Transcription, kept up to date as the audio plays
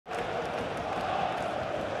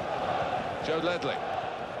Joe Ledley.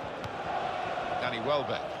 Danny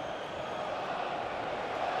Welbeck.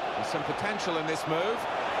 There's some potential in this move.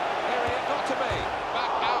 Here he got to be.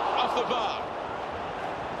 Back out off the bar.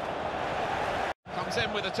 Comes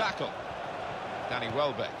in with a tackle. Danny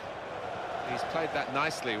Welbeck. He's played that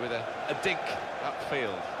nicely with a dink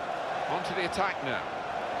upfield. On to the attack now.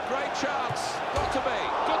 Great chance. Got to be.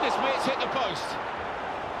 Goodness me, it's hit the post.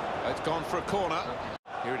 It's gone for a corner.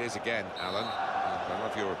 Here it is again, Alan. I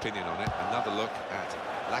love your opinion on it. Another look at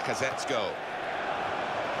Lacazette's goal.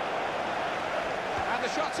 And the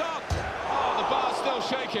shot's on. Oh, the bar's still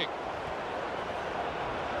shaking.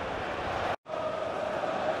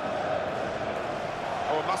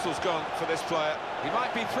 Oh, muscle's gone for this player. He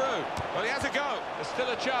might be through. Well, he has a go. There's still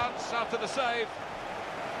a chance after the save.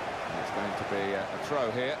 It's going to be a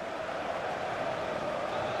throw here.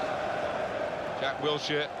 Jack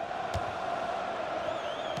Wilshere.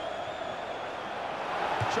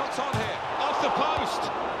 Shots on here, off the post.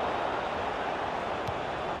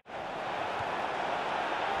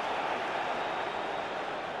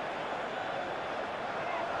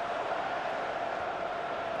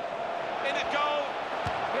 In at goal.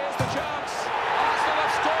 Here's the chance. Arsenal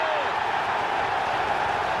have scored.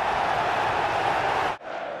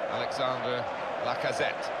 Alexander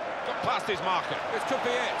Lacazette. Got past his marker. This could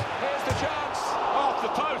be it. Here's the chance. Off the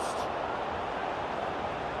post.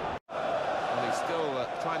 Still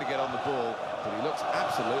trying to get on the ball, but he looks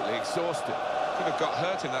absolutely exhausted. Could have got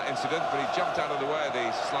hurt in that incident, but he jumped out of the way of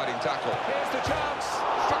the sliding tackle. Here's the chance.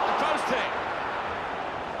 Struck the post here.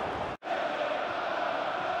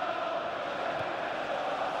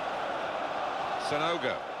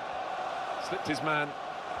 Sanogo. Slipped his man.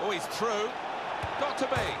 Oh, he's through. Got to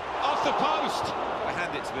be. Off the post. I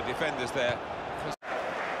hand it to the defenders there.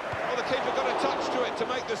 Oh, the keeper got a touch to it to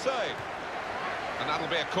make the save. And that'll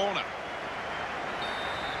be a corner.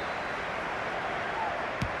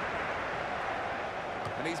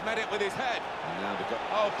 And he's met it with his head.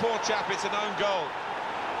 Oh, poor chap, it's an own goal.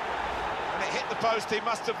 And it hit the post. He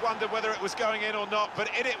must have wondered whether it was going in or not, but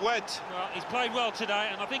in it went. Well, he's played well today,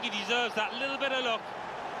 and I think he deserves that little bit of luck.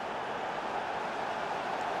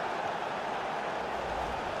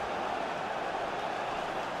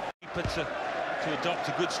 But to adopt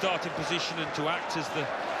a good starting position and to act as the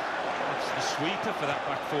sweeper for that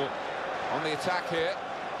back four. On the attack here.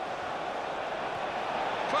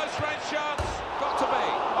 Close range chance. Got to be.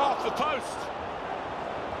 Off the post.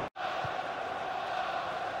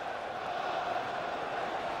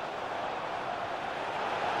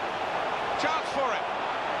 Chance for it.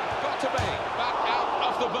 Got to be. Back out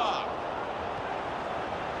off the bar.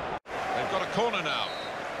 They've got a corner now.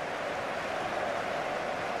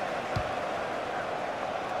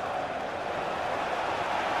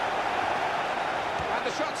 And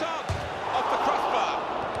the shot's on. Off the crossbar.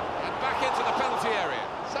 And back into the penalty area.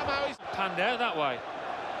 Somehow he's panned out that way.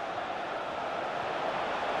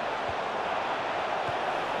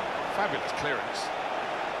 Fabulous clearance.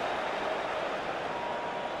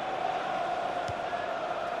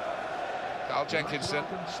 Carl Jenkinson,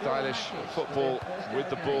 stylish football with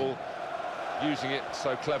the ball, using it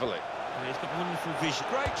so cleverly. Yeah, he's got wonderful vision.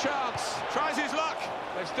 Great chance, tries his luck.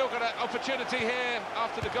 They've still got an opportunity here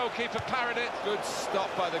after the goalkeeper parried it. Good stop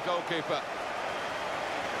by the goalkeeper.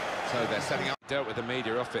 So they're setting up. Dealt with the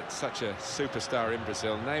media off it. Such a superstar in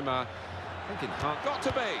Brazil. Neymar thinking hard. Got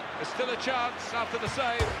to be. There's still a chance after the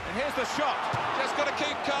save. And here's the shot. Just got to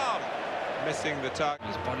keep calm. Missing the target.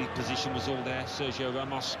 His body position was all there. Sergio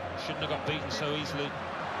Ramos shouldn't have got beaten so easily.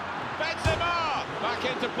 Benzema! Back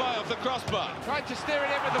into play off the crossbar. Tried to steer it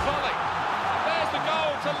in with the volley. There's the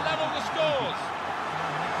goal to level the scores.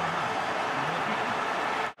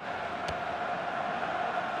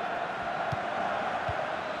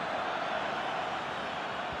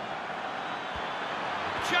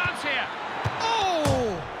 Chance here.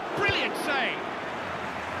 Oh, brilliant save.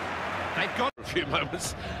 They've got a few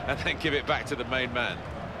moments and then give it back to the main man.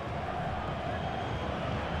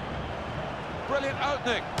 Brilliant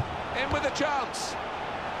opening. In with a chance.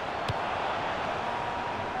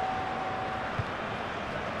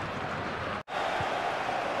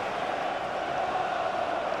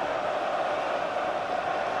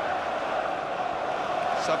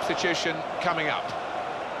 Substitution coming up.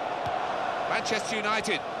 Manchester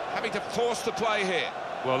United having to force the play here.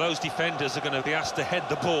 Well, those defenders are going to be asked to head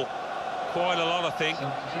the ball quite a lot, I think.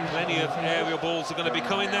 Plenty of aerial balls are going to be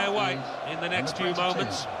coming their way in the next few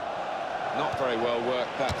moments. Not very well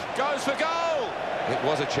worked, that. Goes for goal! It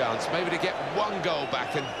was a chance, maybe to get one goal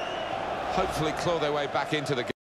back and hopefully claw their way back into the game.